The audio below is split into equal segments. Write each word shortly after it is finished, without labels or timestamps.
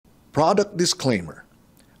Product disclaimer.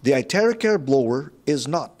 The iTeraCare blower is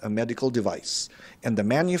not a medical device, and the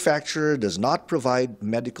manufacturer does not provide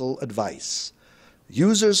medical advice.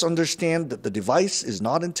 Users understand that the device is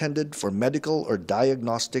not intended for medical or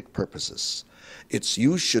diagnostic purposes. Its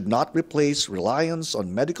use should not replace reliance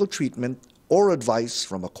on medical treatment or advice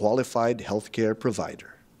from a qualified healthcare provider.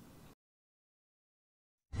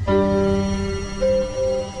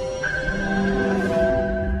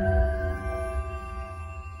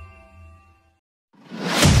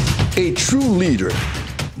 A true leader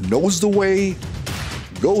knows the way,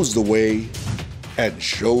 goes the way, and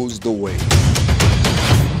shows the way.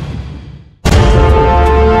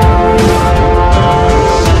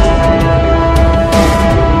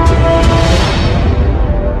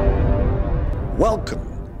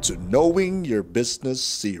 Welcome to Knowing Your Business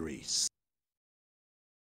series.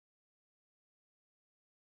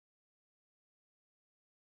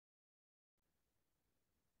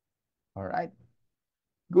 All right.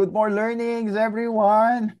 Good more learnings,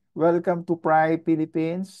 everyone. Welcome to Pride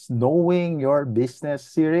Philippines Knowing Your Business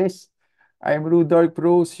series. I'm Rudolph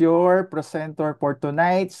Cruz, your presenter for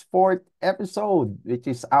tonight's fourth episode, which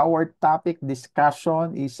is our topic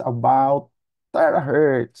discussion is about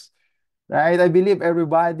terahertz. Right? I believe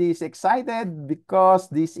everybody is excited because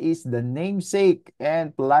this is the namesake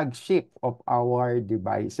and flagship of our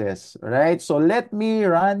devices. Right? So let me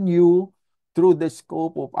run you through the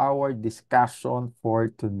scope of our discussion for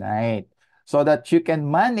tonight so that you can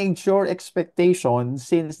manage your expectations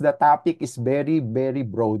since the topic is very, very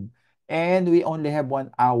broad and we only have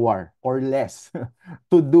 1 hour or less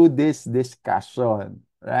to do this discussion.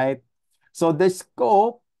 Right? So the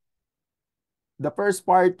scope, the first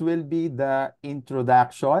part will be the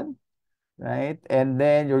introduction, right? And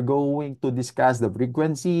then you're going to discuss the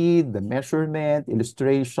frequency, the measurement,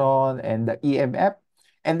 illustration, and the EMF.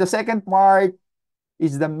 And the second part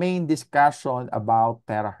is the main discussion about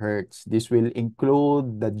terahertz. This will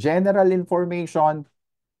include the general information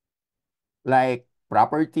like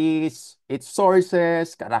properties, its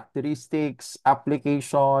sources, characteristics,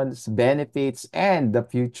 applications, benefits, and the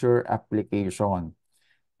future application.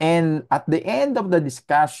 And at the end of the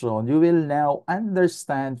discussion, you will now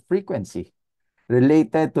understand frequency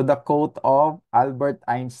related to the quote of Albert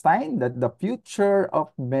Einstein that the future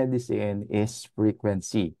of medicine is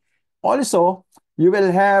frequency. Also, you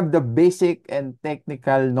will have the basic and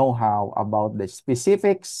technical know-how about the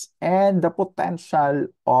specifics and the potential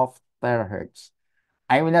of terahertz.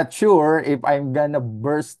 I'm not sure if I'm gonna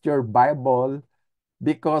burst your Bible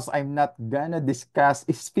because I'm not gonna discuss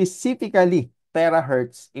specifically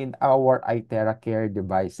terahertz in our iTeraCare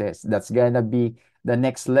devices. That's gonna be the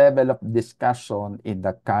next level of discussion in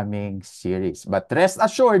the coming series. But rest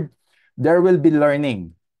assured, there will be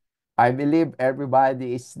learning. I believe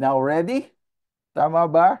everybody is now ready. Tama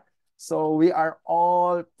ba? So we are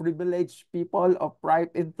all privileged people of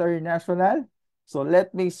Pride International. So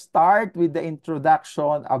let me start with the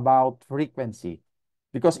introduction about frequency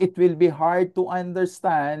because it will be hard to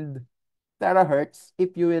understand terahertz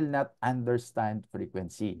if you will not understand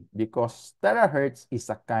frequency because terahertz is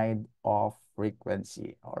a kind of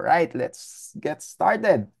frequency. All right, let's get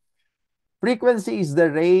started. Frequency is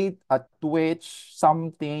the rate at which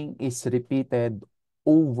something is repeated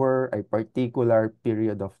over a particular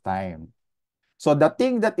period of time. So the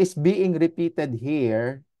thing that is being repeated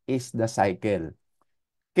here is the cycle.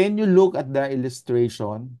 Can you look at the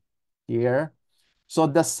illustration here? So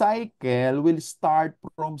the cycle will start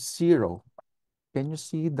from 0. Can you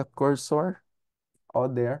see the cursor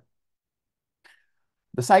out there?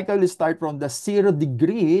 The cycle will start from the 0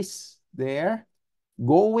 degrees there,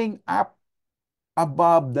 going up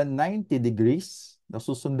above the 90 degrees.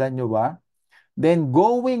 Nasusundan nyo ba? Then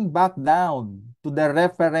going back down to the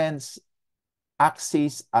reference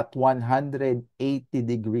axis at 180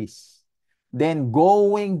 degrees. Then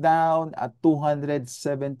going down at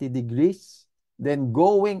 270 degrees. Then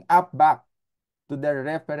going up back to the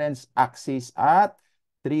reference axis at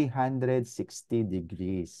 360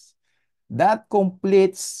 degrees. That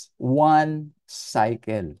completes one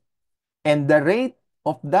cycle. And the rate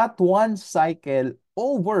of that one cycle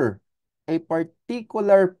over a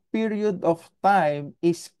particular period of time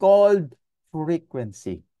is called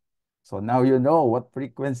frequency. So now you know what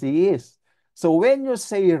frequency is. So when you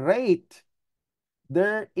say rate,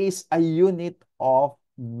 there is a unit of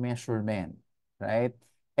measurement, right?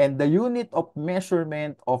 And the unit of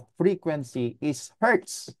measurement of frequency is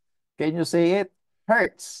hertz. Can you say it?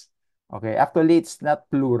 Hertz. Okay, actually it's not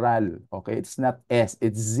plural. Okay, it's not S,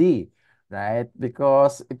 it's Z, right?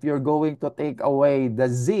 Because if you're going to take away the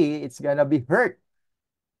Z, it's gonna be hurt.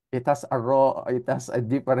 It has a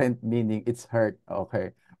different meaning. It's hurt.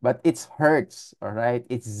 Okay. but it's hertz, all right?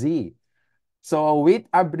 It's Z. So with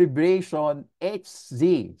abbreviation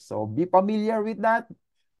HZ. So be familiar with that.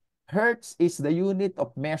 Hertz is the unit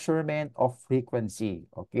of measurement of frequency,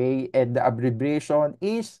 okay? And the abbreviation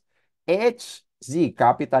is HZ,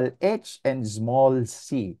 capital H and small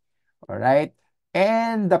c, all right?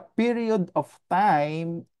 And the period of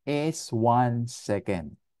time is 1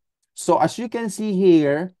 second. So as you can see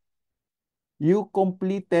here, you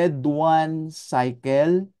completed one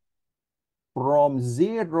cycle from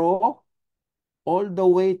 0 all the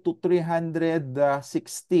way to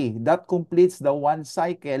 360. That completes the one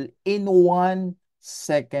cycle in 1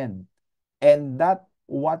 second. And that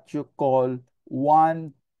what you call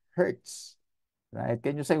 1 hertz, right?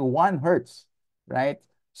 Can you say 1 hertz, right?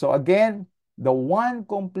 So again, the one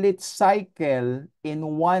complete cycle in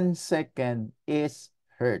 1 second is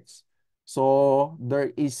hertz. So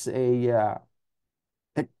there is a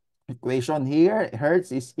equation here.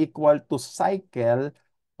 Hertz is equal to cycle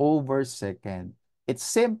over second. It's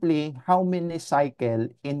simply how many cycle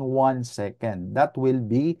in 1 second. That will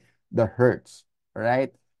be the hertz,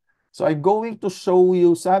 right? So I'm going to show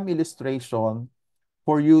you some illustration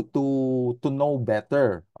for you to know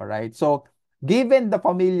better, all right? So given the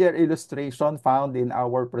familiar illustration found in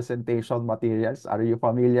our presentation materials, are you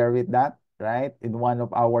familiar with that, right? In one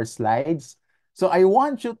of our slides. So I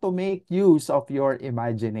want you to make use of your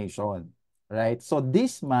imagination, right? So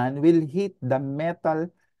this man will hit the metal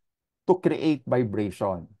to create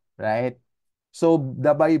vibration, right? So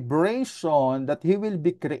the vibration that he will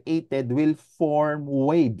be created will form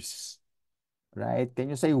waves, right? Can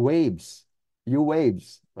you say waves? U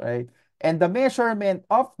waves, right? And the measurement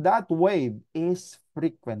of that wave is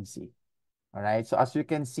frequency, all right? So as you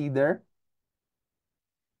can see there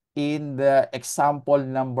in the example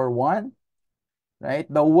number 1, right?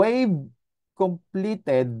 The wave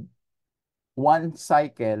completed one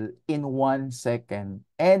cycle in 1 second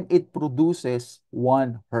and it produces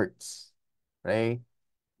 1 hertz, right?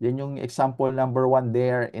 Yan yung example number 1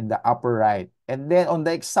 there in the upper right. And then on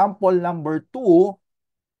the example number 2,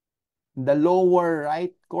 in the lower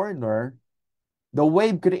right corner, the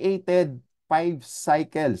wave created 5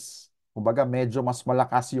 cycles. Kumbaga, medyo mas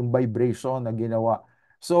malakas yung vibration na ginawa.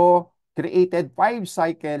 So, created 5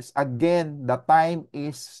 cycles. Again, the time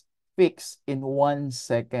is fixed in 1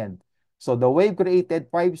 second. So, the wave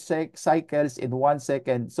created 5 cycles in 1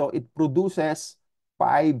 second. So, it produces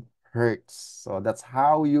 5 hertz. So, that's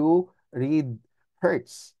how you read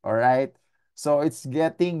hertz. All right? So it's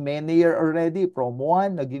getting manyer already from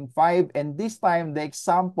 1, naging 5. And this time, the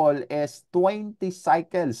example is 20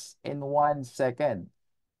 cycles in 1 second.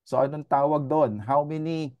 So anong tawag doon? How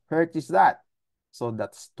many hertz is that? So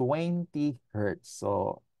that's 20 hertz.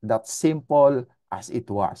 So that's simple as it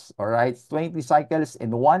was. All right? 20 cycles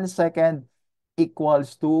in 1 second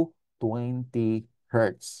equals to 20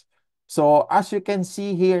 hertz. So as you can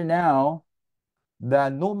see here now, the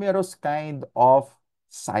numerous kind of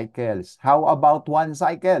cycles. How about 1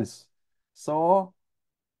 cycles? So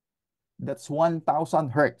that's 1,000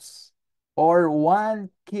 hertz or 1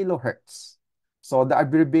 kilohertz. So the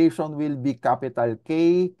abbreviation will be capital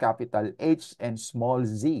K, capital H, and small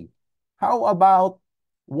z. How about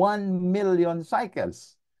 1 million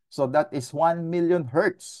cycles? So that is 1 million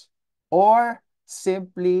hertz or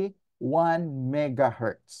simply 1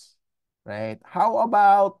 megahertz, right? How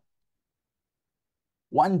about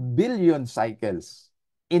 1 billion cycles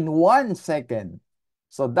in 1 second?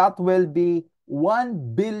 So that will be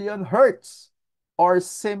 1 billion hertz or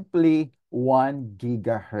simply 1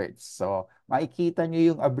 gigahertz. So makikita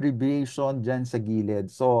nyo yung abbreviation dyan sa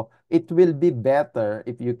gilid. So it will be better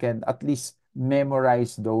if you can at least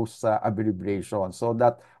memorize those abbreviations so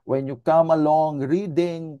that when you come along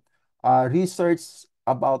reading research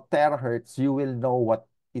about terahertz, you will know what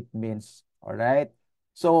it means. All right?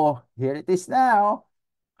 So here it is now.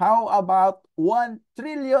 How about 1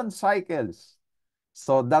 trillion cycles?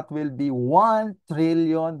 So that will be 1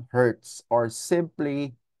 trillion hertz or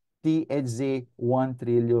simply THZ 1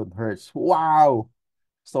 trillion hertz. Wow!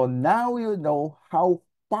 So now you know how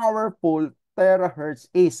powerful terahertz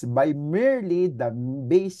is by merely the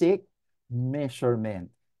basic measurement.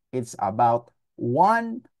 It's about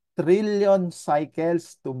 1 trillion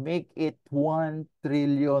cycles to make it 1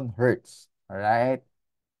 trillion hertz. All right?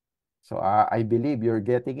 So I believe you're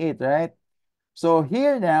getting it, right? So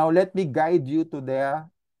here now, let me guide you to the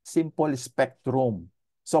simple spectrum.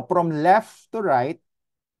 So from left to right,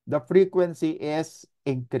 the frequency is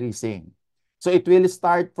increasing. So it will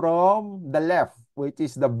start from the left, which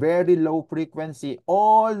is the very low frequency,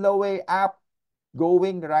 all the way up,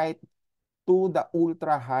 going right to the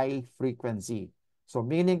ultra high frequency. So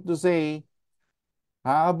meaning to say,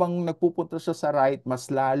 Habang nagpupunta siya sa right, mas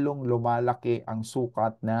lalong lumalaki ang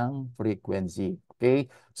sukat ng frequency. Okay?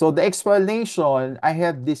 So the explanation I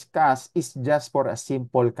have discussed is just for a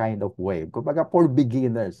simple kind of wave. Kumbaga for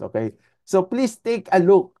beginners. Okay? So please take a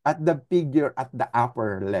look at the figure at the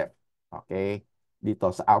upper left. Okay? Dito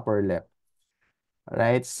sa upper left.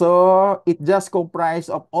 Right? So it just comprised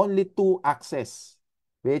of only two axes,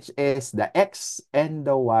 which is the X and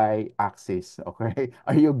the Y axis. Okay?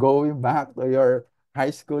 Are you going back to your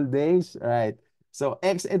high school days? Right. So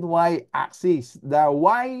X and Y axis. The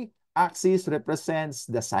Y axis represents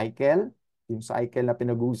the cycle, yung cycle na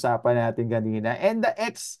pinag-uusapan natin kanina. And the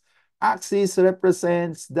X axis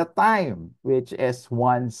represents the time, which is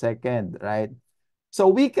 1 second, right? So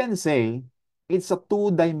we can say it's a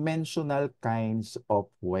two-dimensional kinds of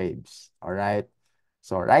waves. All right.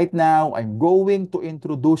 So right now, I'm going to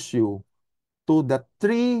introduce you to the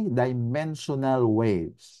three-dimensional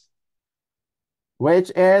waves,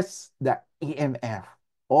 which is the EMF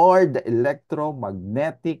or the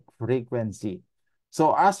electromagnetic frequency.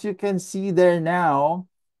 So as you can see there now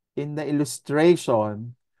in the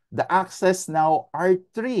illustration, the axes now are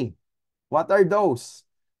three. What are those?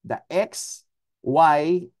 The X,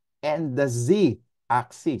 Y, and the Z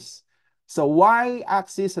axis. So Y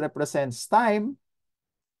axis represents time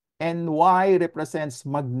and Y represents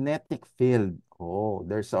magnetic field. Oh,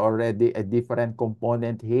 there's already a different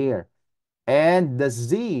component here. And the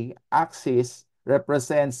Z axis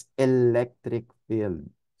represents electric field.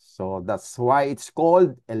 So that's why it's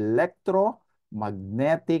called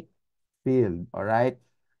electromagnetic field. All right.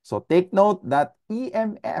 So take note that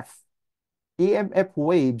EMF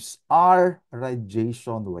waves are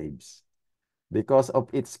radiation waves because of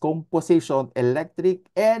its composition, electric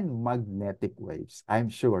and magnetic waves. I'm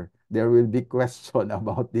sure there will be question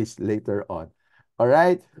about this later on. All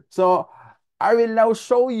right. So I will now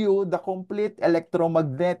show you the complete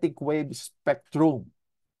electromagnetic wave spectrum.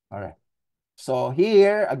 All right. So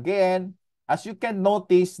here again, as you can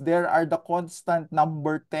notice, there are the constant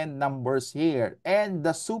number 10 numbers here. And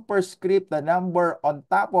the superscript, the number on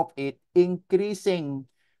top of it, increasing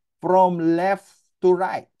from left to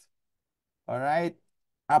right. All right.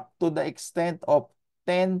 Up to the extent of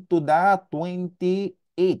 10 to the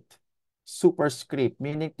 28 superscript,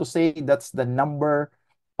 meaning to say that's the number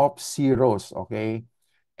of zeros. Okay.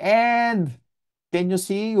 And can you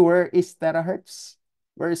see where is terahertz?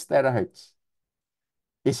 Where is terahertz?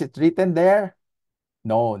 Is it written there?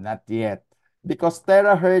 No, not yet. Because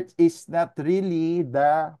terahertz is not really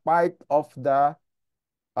the part of uh,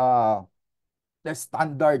 the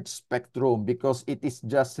standard spectrum because it is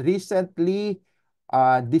just recently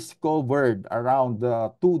discovered around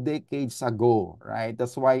 2 decades ago, right?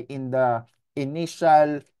 That's why in the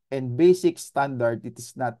initial and basic standard, it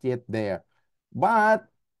is not yet there. But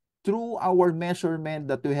through our measurement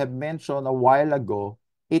that we have mentioned a while ago,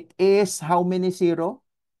 it is how many zero?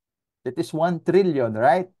 It is 1 trillion,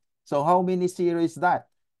 right? So how many zero is that?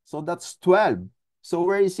 So that's 12. So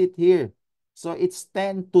where is it here? So it's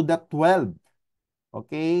 10 to the 12.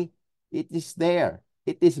 Okay? It is there.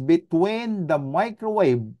 It is between the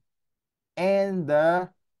microwave and the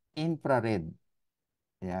infrared.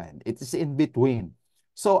 Yeah, it is in between.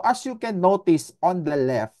 So as you can notice on the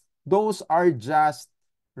left, those are just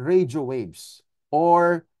radio waves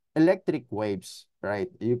or electric waves, right?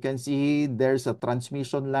 You can see there's a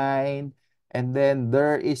transmission line, and then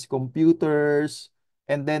there is computers,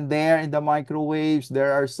 and then there in the microwaves,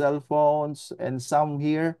 there are cell phones, and some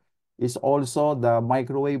here is also the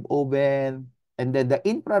microwave oven, and then the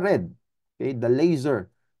infrared, okay, the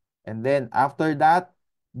laser. And then after that,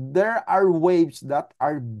 there are waves that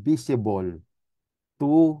are visible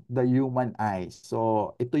to the human eyes.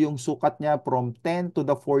 So, ito yung sukat niya from 10 to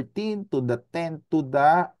the 14 to the 10 to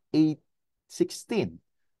the 16.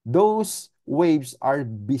 Those waves are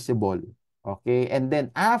visible. Okay? And then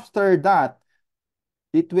after that,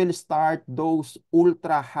 it will start those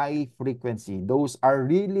ultra high frequency. Those are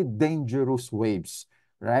really dangerous waves,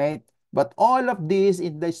 right? But all of this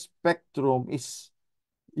in the spectrum is,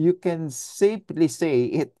 you can safely say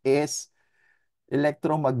it is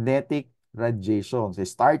electromagnetic radiation. So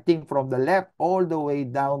starting from the left all the way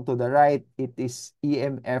down to the right, it is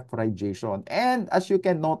EMF radiation. And as you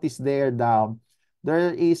can notice there down,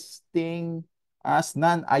 there is thing as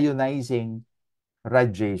non-ionizing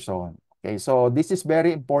radiation. Okay, so this is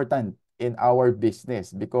very important in our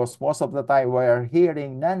business because most of the time we are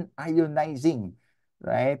hearing non-ionizing,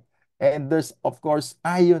 right? And there's, of course,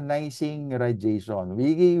 ionizing radiation.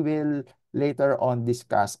 We will later on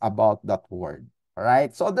discuss about that word. All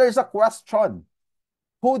right, so there's a question.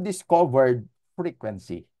 Who discovered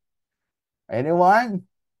frequency? Anyone?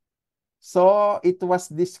 So it was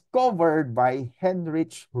discovered by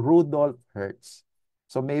Heinrich Rudolph Hertz.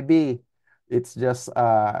 So maybe it's just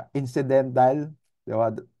incidental.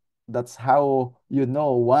 Diba? That's how you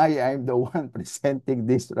know why I'm the one presenting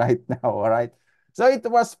this right now, all right? So it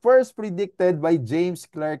was first predicted by James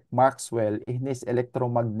Clerk Maxwell in his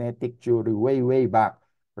electromagnetic theory way back,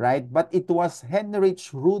 right? But it was Heinrich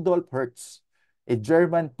Rudolph Hertz, a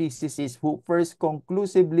German physicist who first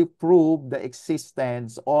conclusively proved the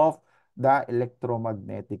existence of the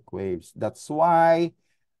electromagnetic waves. That's why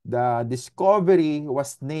the discovery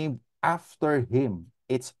was named after him.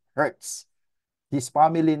 It's Hertz. His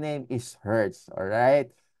family name is Hertz, all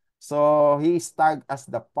right? So he is tagged as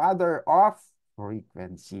the father of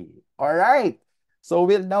frequency. All right. So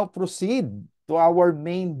we'll now proceed to our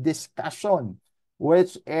main discussion,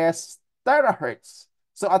 which is terahertz.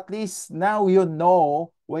 So at least now you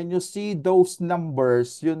know when you see those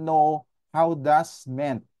numbers, you know how that's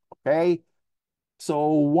meant. Okay.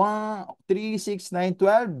 So 1, 3, 6, 9,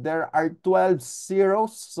 12. There are 12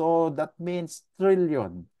 zeros. So that means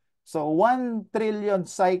trillion. So 1 trillion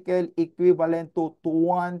cycle equivalent to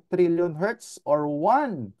 1 trillion hertz or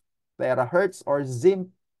 1 terahertz or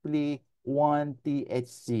simply 1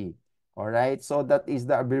 THz. All right. So that is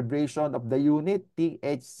the abbreviation of the unit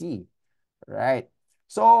THz. Right.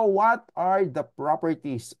 So what are the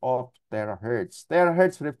properties of terahertz?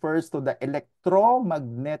 Terahertz refers to the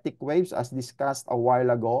electromagnetic waves as discussed a while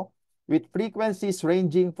ago with frequencies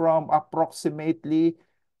ranging from approximately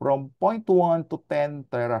from zero point 0.1 to 10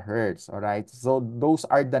 terahertz. All right. So those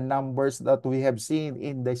are the numbers that we have seen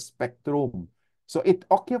in the spectrum. So it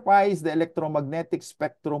occupies the electromagnetic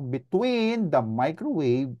spectrum between the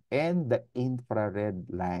microwave and the infrared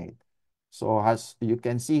light. So as you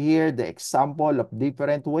can see here, the example of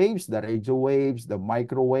different waves, the radio waves, the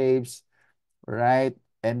microwaves, right?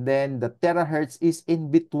 And then the terahertz is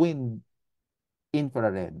in between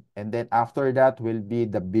infrared. And then after that will be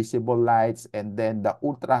the visible lights and then the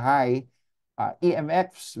ultra high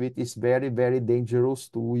EMFs, which is very dangerous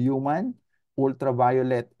to human,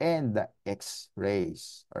 ultraviolet, and the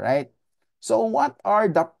X-rays. All right. So what are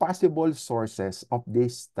the possible sources of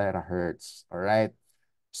these terahertz? All right.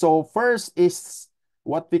 So first is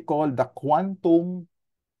what we call the quantum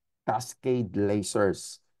cascade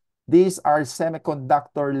lasers. These are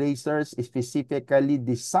semiconductor lasers specifically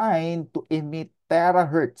designed to emit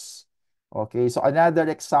terahertz. Okay, so another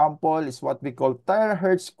example is what we call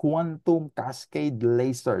terahertz quantum cascade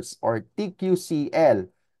lasers or TQCL.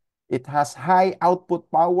 It has high output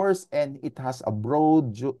powers and it has a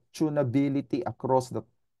broad tunability across the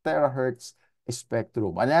terahertz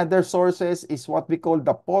spectrum. Another sources is what we call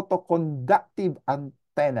the photoconductive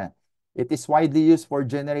antenna. It is widely used for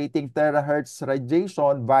generating terahertz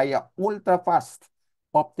radiation via ultra-fast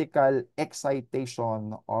optical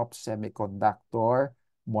excitation of semiconductor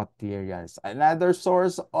materials. Another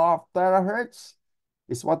source of terahertz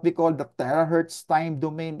is what we call the terahertz time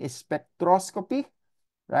domain spectroscopy,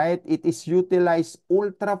 right? It is utilized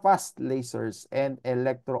ultra-fast lasers and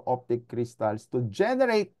electro-optic crystals to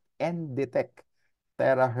generate and detect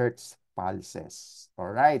terahertz pulses.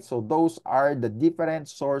 All right, so those are the different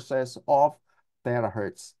sources of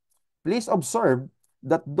terahertz. Please observe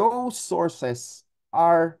that those sources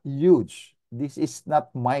are huge. This is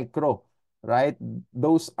not micro, right?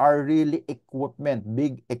 Those are really equipment,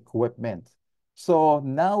 big equipment. So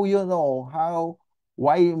now you know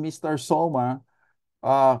why Mr. Soma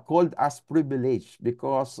called as privilege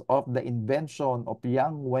because of the invention of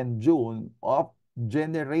Yang Wenjun of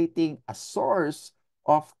generating a source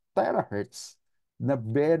of terahertz na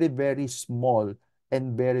very small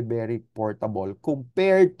and very portable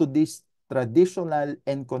compared to these traditional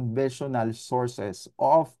and conventional sources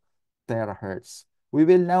of terahertz. We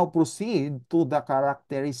will now proceed to the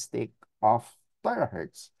characteristic of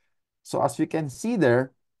terahertz. So as we can see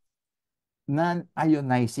there,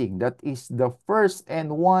 non-ionizing. That is the first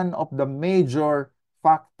and one of the major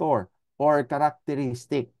factor or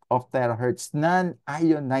characteristic of terahertz,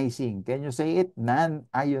 non-ionizing. Can you say it?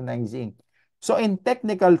 Non-ionizing. So in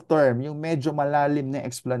technical term, yung medyo malalim na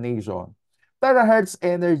explanation, terahertz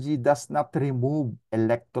energy does not remove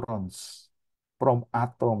electrons from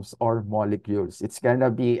atoms or molecules. It's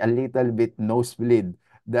gonna be a little bit nosebleed,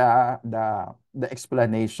 the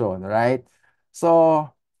explanation, right?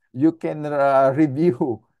 So you can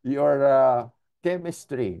review your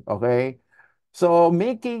chemistry, okay? So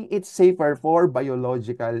making it safer for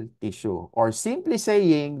biological tissue or simply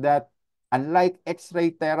saying that unlike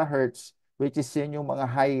X-ray terahertz, which is yun yung mga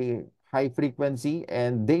high frequency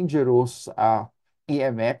and dangerous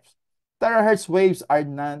EMFs, terahertz waves are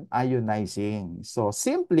non-ionizing. So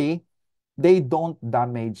simply, they don't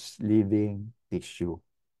damage living tissue.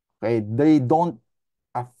 Okay, they don't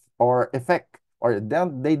or affect or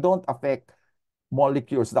they don't affect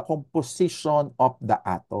molecules, the composition of the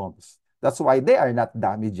atoms. That's why they are not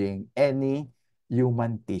damaging any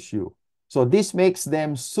human tissue. So this makes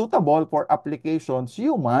them suitable for applications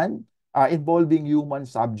involving human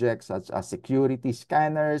subjects such as security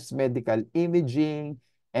scanners, medical imaging,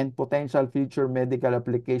 and potential future medical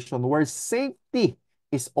application where safety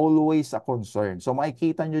is always a concern. So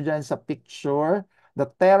makikita nyo dyan sa picture, the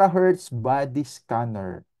terahertz body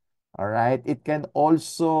scanner. All right, it can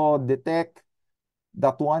also detect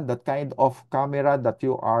that kind of camera that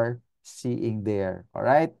you are seeing there. All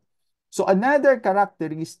right. So another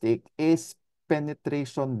characteristic is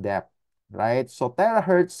penetration depth, right? So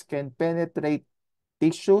terahertz can penetrate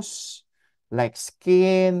tissues like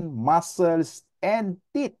skin, muscles, and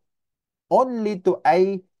teeth only to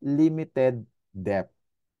a limited depth.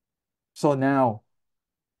 So now,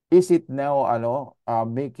 is it now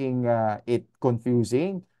making it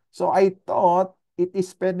confusing? So I thought it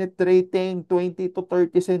is penetrating 20 to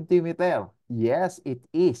 30 centimeter. Yes, it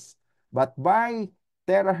is. But by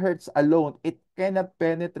terahertz alone, it cannot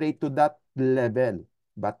penetrate to that level.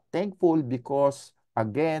 But thankful because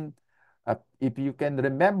again, if you can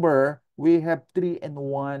remember, we have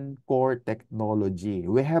 3-in-1 core technology.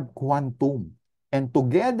 We have quantum. And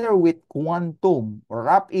together with quantum,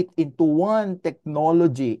 wrap it into one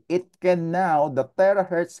technology, the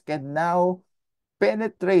terahertz can now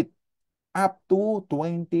penetrate up to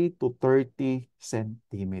 20 to 30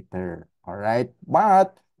 centimeter. All right.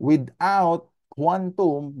 But without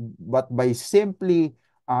quantum, but by simply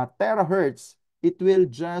terahertz, it will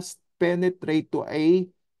just penetrate to a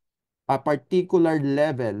particular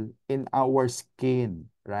level in our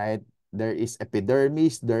skin, right? There is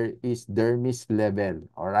epidermis, there is dermis level,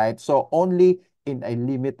 all right? So only in a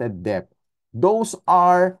limited depth. Those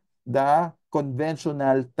are the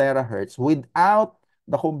conventional terahertz without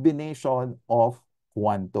the combination of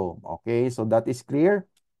quantum, okay? So that is clear.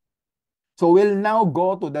 So we'll now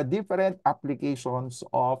go to the different applications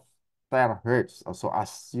of terahertz. So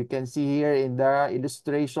as you can see here in the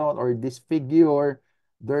illustration or this figure,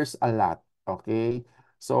 there's a lot, okay?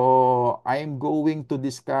 So I'm going to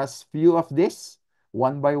discuss few of this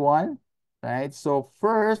one by one, right? So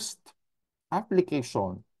first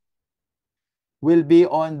application will be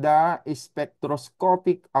on the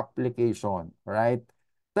spectroscopic application, right?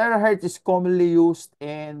 Terahertz is commonly used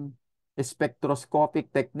in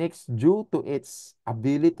spectroscopic techniques due to its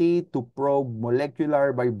ability to probe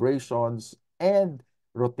molecular vibrations and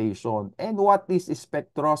rotation. And what is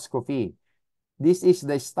spectroscopy? This is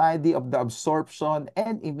the study of the absorption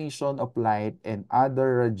and emission of light and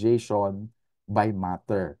other radiation by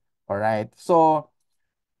matter. All right? So,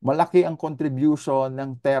 malaki ang contribution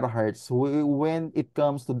ng terahertz when it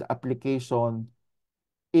comes to the application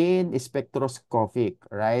in spectroscopic,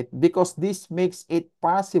 right? Because this makes it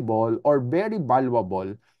possible or very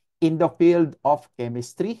valuable in the field of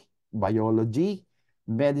chemistry, biology,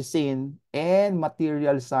 medicine, and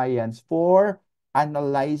material science for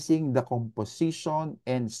analyzing the composition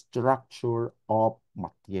and structure of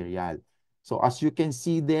material. So as you can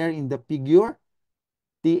see there in the figure,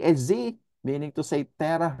 TSZ, meaning to say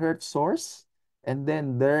terahertz source. And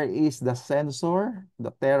then there is the sensor,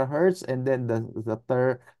 the terahertz, and then the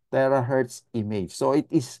terahertz image. So it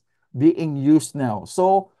is being used now.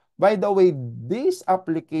 So by the way, this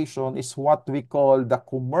application is what we call the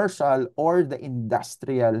commercial or the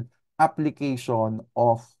industrial application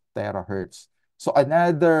of terahertz. So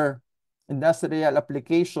another industrial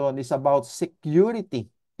application is about security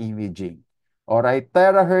imaging. All right,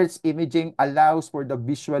 terahertz imaging allows for the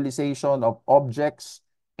visualization of objects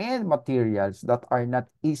and materials that are not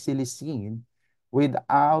easily seen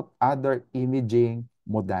without other imaging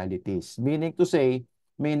modalities. Meaning to say,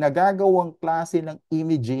 may nagagawang klase ng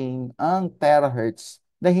imaging ang terahertz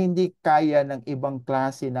na hindi kaya ng ibang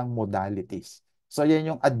klase ng modalities. So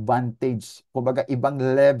yan yung advantage, kumbaga ibang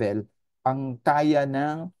level ang kaya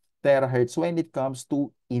ng terahertz when it comes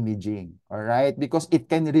to imaging. All right, because it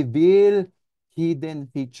can reveal hidden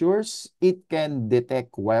features. It can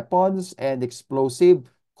detect weapons and explosive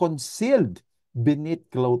concealed beneath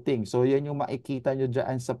clothing. So yan yung makikita nyo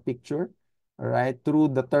dyan sa picture. Alright,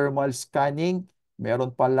 through the thermal scanning,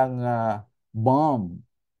 meron palang bomb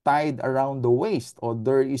tied around the waist or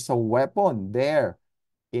there is a weapon there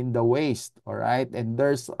in the waist. Alright, and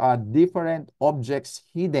there's different objects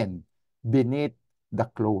hidden beneath the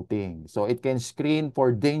clothing. So it can screen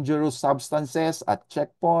for dangerous substances at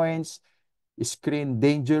checkpoints, screen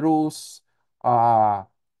dangerous uh,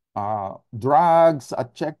 drugs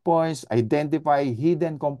at checkpoints, identify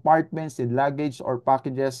hidden compartments in luggage or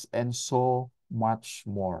packages, and so much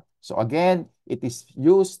more. So again, it is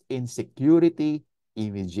used in security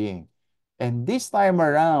imaging. And this time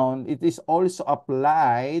around, it is also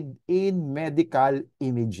applied in medical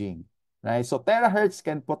imaging, right? So terahertz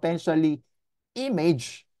can potentially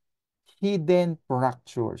image hidden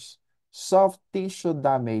fractures, soft tissue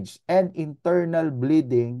damage, and internal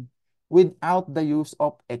bleeding without the use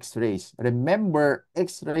of x-rays. Remember,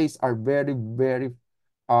 x-rays are very, very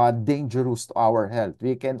dangerous to our health.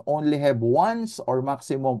 We can only have once or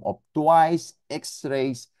maximum of twice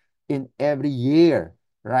x-rays in every year,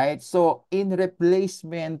 right? So in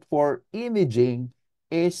replacement for imaging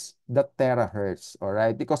is the terahertz, all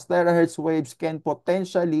right? Because terahertz waves can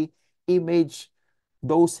potentially image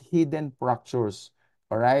those hidden fractures.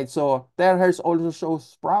 All right, so terahertz also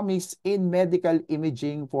shows promise in medical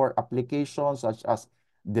imaging for applications such as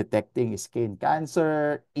detecting skin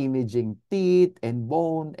cancer, imaging teeth and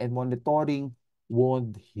bone, and monitoring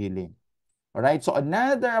wound healing. All right, so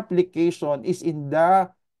another application is in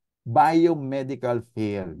the biomedical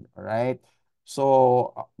field. All right,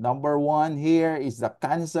 so number one here is the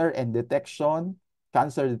cancer detection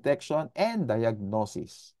and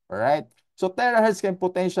diagnosis. All right, so terahertz can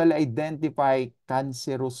potentially identify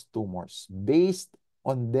cancerous tumors based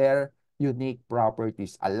on their unique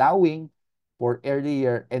properties, allowing for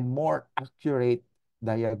earlier and more accurate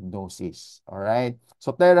diagnosis. All right,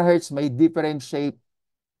 so terahertz may differentiate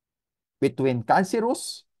between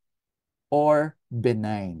cancerous or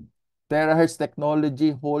benign. Terahertz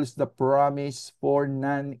technology holds the promise for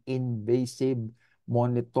non-invasive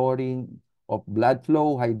monitoring of blood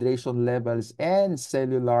flow, hydration levels, and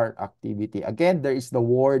cellular activity. Again, there is the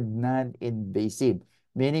word non-invasive,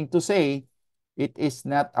 meaning to say it is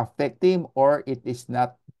not affecting or it is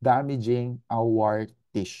not damaging our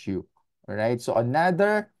tissue. All right, so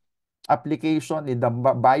another application in the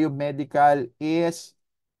biomedical is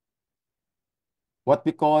what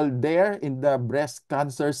we call there in the breast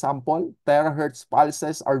cancer sample, terahertz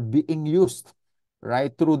pulses are being used,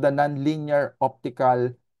 right, through the nonlinear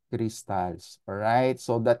optical crystals, all right?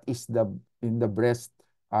 So that is the in the breast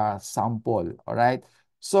sample, all right?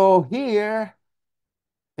 So here,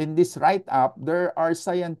 in this write-up, there are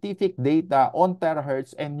scientific data on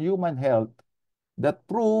terahertz and human health that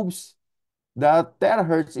proves that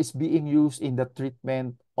terahertz is being used in the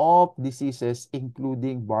treatment of diseases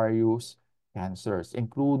including various cancers,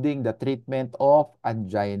 including the treatment of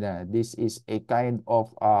angina. This is a kind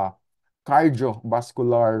of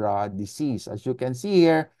cardiovascular disease. As you can see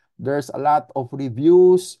here, there's a lot of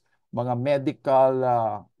reviews, mga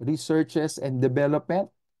medical researches and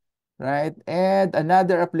development, right? And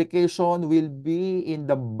another application will be in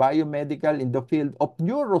the biomedical, in the field of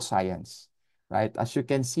neuroscience, right? As you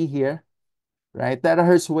can see here, right?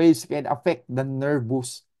 Terahertz waves can affect the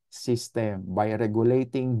nervous system by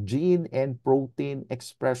regulating gene and protein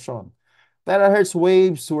expression. Terahertz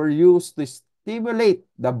waves were used to stimulate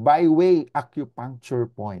the byway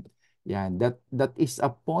acupuncture point. Yan, that is a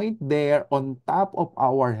point there on top of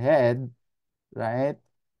our head, right?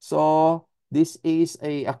 So this is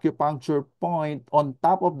a acupuncture point on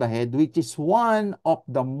top of the head, which is one of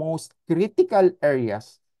the most critical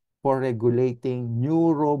areas for regulating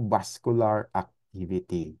neurovascular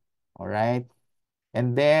activity. All right?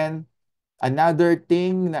 And then another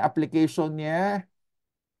thing na application niya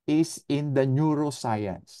is in the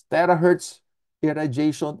neuroscience. Terahertz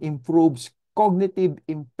irradiation improves cognitive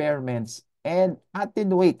impairments and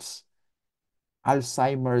attenuates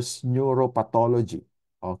Alzheimer's neuropathology.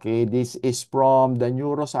 Okay, this is from the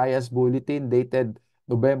Neuroscience Bulletin dated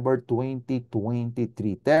November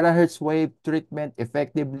 2023. Terahertz wave treatment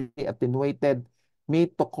effectively attenuated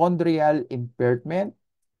mitochondrial impairment,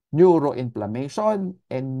 neuroinflammation,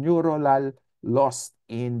 and neuronal loss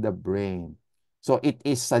in the brain. So it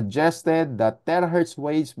is suggested that terahertz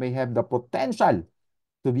waves may have the potential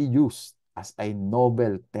to be used as a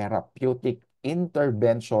novel therapeutic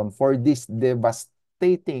intervention for this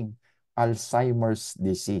devastating Alzheimer's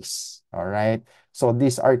disease. All right. So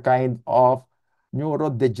these are kind of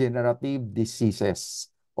neurodegenerative diseases.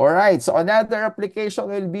 All right. So another application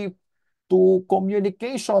will be to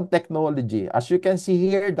communication technology. As you can see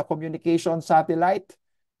here, the communication satellite,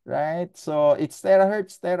 right? So it's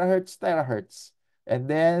terahertz, terahertz, terahertz. And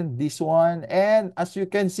then this one, and as you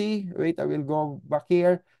can see, wait, I will go back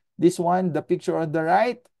here. This one, the picture on the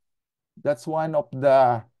right, that's one of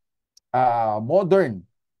the modern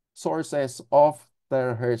sources of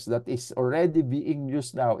terahertz that is already being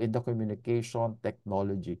used now in the communication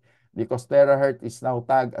technology. Because terahertz is now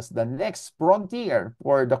tagged as the next frontier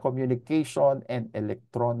for the communication and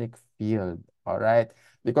electronic field. All right?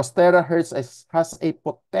 Because terahertz has a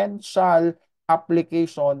potential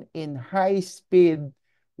application in high-speed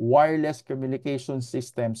wireless communication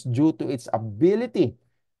systems due to its ability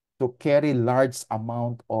to carry large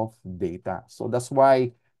amount of data. So that's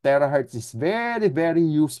why terahertz is very, very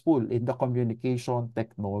useful in the communication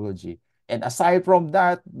technology. And aside from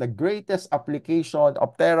that, the greatest application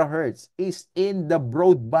of terahertz is in the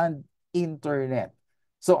broadband internet.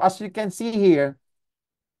 So as you can see here,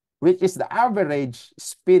 which is the average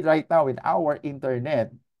speed right now in our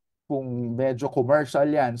internet, kung medyo commercial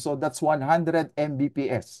yan. So that's 100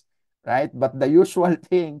 Mbps, right? But the usual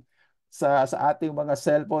thing sa ating mga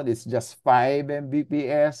cellphone is just 5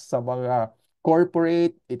 Mbps. Sa mga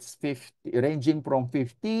corporate, it's 50, ranging from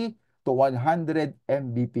 50 to 100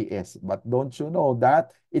 Mbps. But don't you know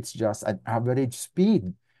that it's just an average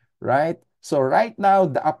speed, right? So right now,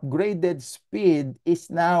 the upgraded speed is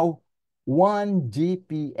now 1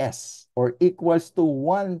 GPS or equals to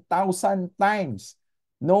 1,000 times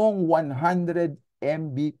noong 100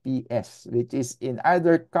 Mbps, which is in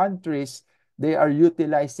other countries, they are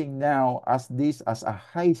utilizing now as this as a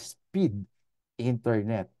high-speed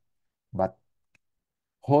internet. But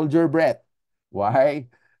hold your breath.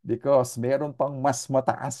 Why? Because meron pang mas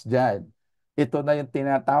mataas dyan. Ito na yung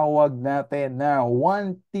tinatawag natin na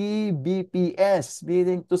 1 Tbps,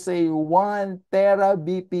 meaning to say 1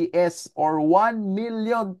 terabps or 1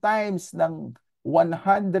 million times ng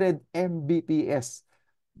 100 Mbps.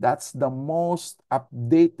 That's the most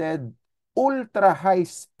updated ultra high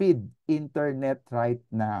speed internet right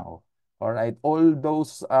now. All right, all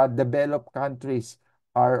those developed countries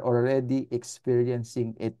are already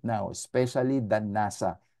experiencing it now, especially the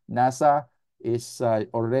NASA. NASA is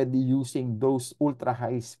already using those ultra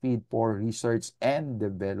high speed for research and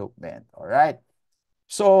development. All right.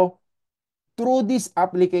 So through these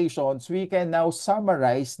applications, we can now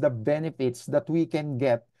summarize the benefits that we can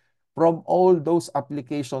get from all those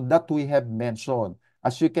applications that we have mentioned.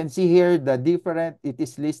 As you can see here, it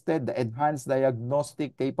is listed, the enhanced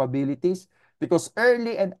diagnostic capabilities, because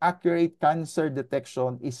early and accurate cancer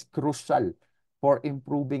detection is crucial for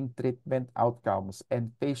improving treatment outcomes and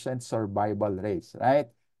patient survival rates, right?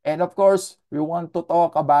 And of course, we want to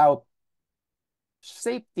talk about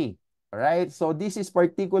safety. Right? So this is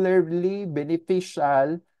particularly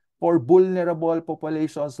beneficial for vulnerable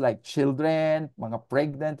populations like children, mga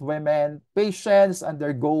pregnant women, patients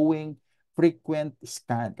undergoing frequent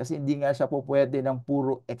scan. Kasi hindi nga siya po pwede ng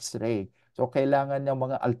puro X-ray. So kailangan ng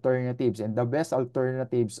mga alternatives. And the best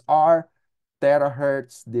alternatives are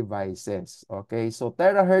terahertz devices. Okay? So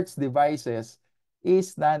terahertz devices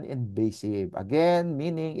is non-invasive. Again,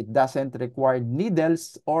 meaning it doesn't require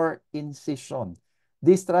needles or incision.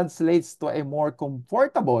 This translates to a more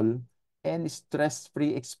comfortable and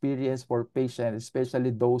stress-free experience for patients, especially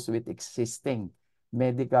those with existing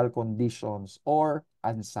medical conditions or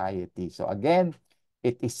anxiety. So again,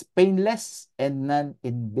 it is painless and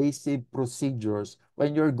non-invasive procedures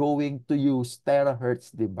when you're going to use terahertz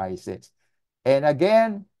devices. And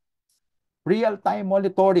again, real-time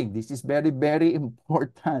monitoring. This is very, very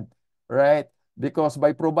important, right? Because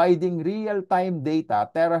by providing real-time data,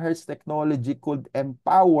 terahertz technology could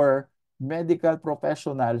empower medical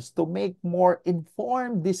professionals to make more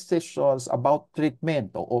informed decisions about treatment.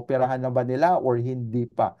 O operahan na ba nila or hindi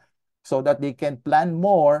pa? So that they can plan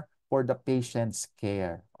more for the patient's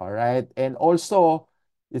care. All right? And also,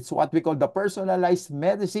 it's what we call the personalized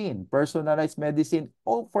medicine. Personalized medicine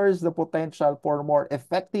offers the potential for more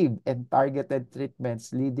effective and targeted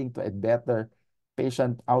treatments, leading to a better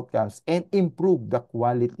patient outcomes and improve the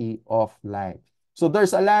quality of life. So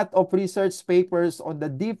there's a lot of research papers on the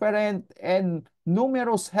different and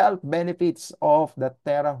numerous health benefits of the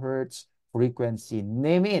terahertz frequency.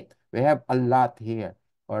 Name it. We have a lot here.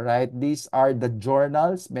 All right. These are the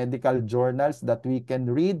journals, medical journals that we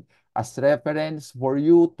can read as reference for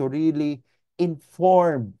you to really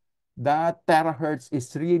inform that terahertz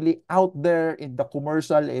is really out there in the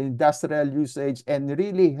commercial and industrial usage and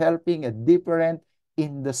really helping a different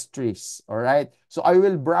industries. All right. So I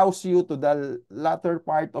will browse you to the latter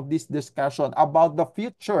part of this discussion about the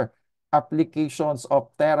future applications of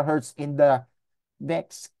terahertz in the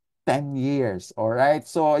next 10 years. All right.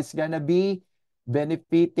 So it's gonna be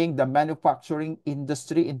benefiting the manufacturing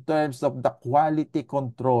industry in terms of the quality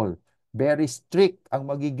control. Very strict ang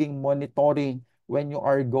magiging monitoring when you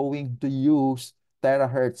are going to use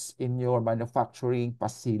terahertz in your manufacturing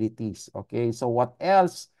facilities. Okay, so what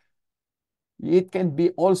else? It can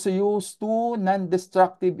be also used to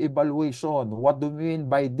non-destructive evaluation. What do we mean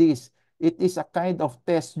by this? It is a kind of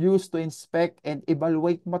test used to inspect and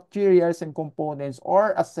evaluate materials and components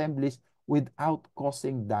or assemblies without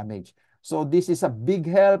causing damage. So this is a big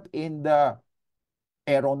help in the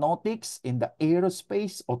aeronautics, in the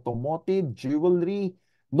aerospace, automotive, jewelry,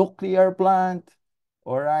 nuclear plant,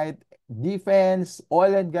 all right, defense,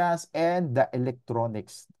 oil and gas, and the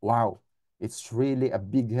electronics. Wow, it's really a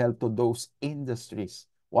big help to those industries.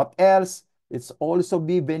 What else? It's also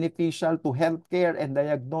be beneficial to healthcare and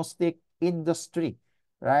diagnostic industry,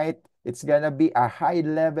 right? It's gonna be a high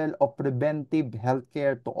level of preventive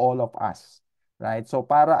healthcare to all of us, right? So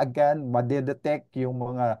para again, madedetect yung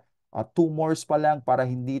mga tumors pa lang para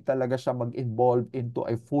hindi talaga siya mag-involve into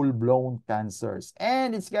a full-blown cancers.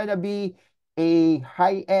 And it's gonna be a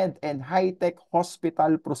high-end and high-tech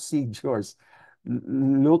hospital procedures.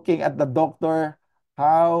 Looking at the doctor,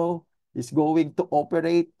 how is going to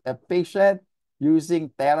operate a patient using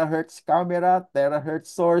terahertz camera, terahertz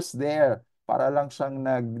source there. Para lang siyang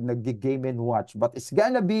nag-game and watch. But it's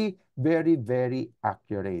gonna be very, very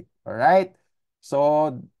accurate. All right?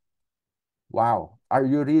 So, wow, are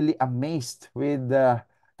you really amazed with the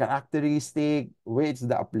characteristic, with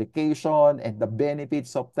the application and the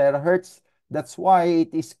benefits of terahertz? That's why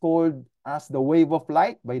it is called as the wave of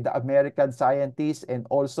light by the American scientists, and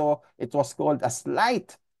also it was called as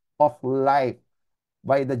light of life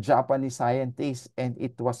by the Japanese scientists, and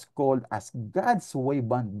it was called as God's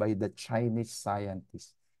wavelength by the Chinese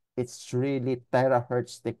scientists. It's really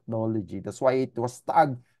terahertz technology. That's why it was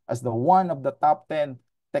tagged as the one of the top 10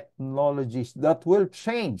 technologies that will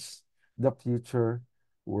change the future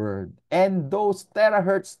world. And those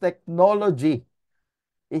terahertz technology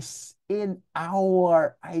is in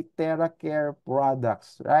our iTeraCare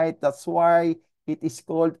products, right? That's why it is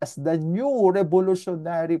called as the new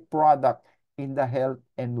revolutionary product in the health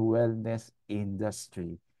and wellness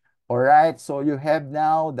industry. All right, so you have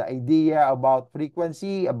now the idea about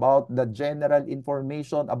frequency, about the general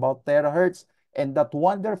information about terahertz, and that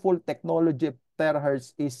wonderful technology of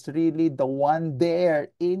terahertz is really the one there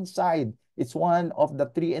inside. It's one of the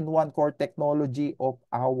 3-in-1 core technology of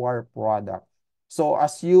our product. So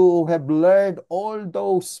as you have learned all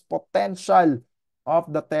those potential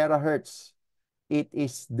of the terahertz, it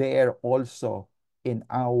is there also in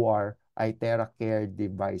our iTeraCare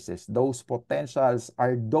devices. Those potentials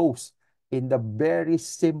are those in the very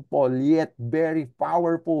simple yet very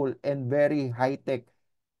powerful and very high-tech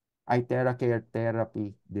iTeraCare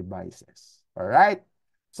therapy devices. All right?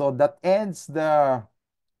 So that ends the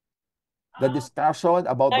discussion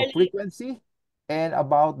about the Darling. frequency and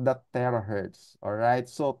about the terahertz. All right.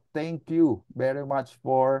 So thank you very much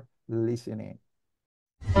for listening.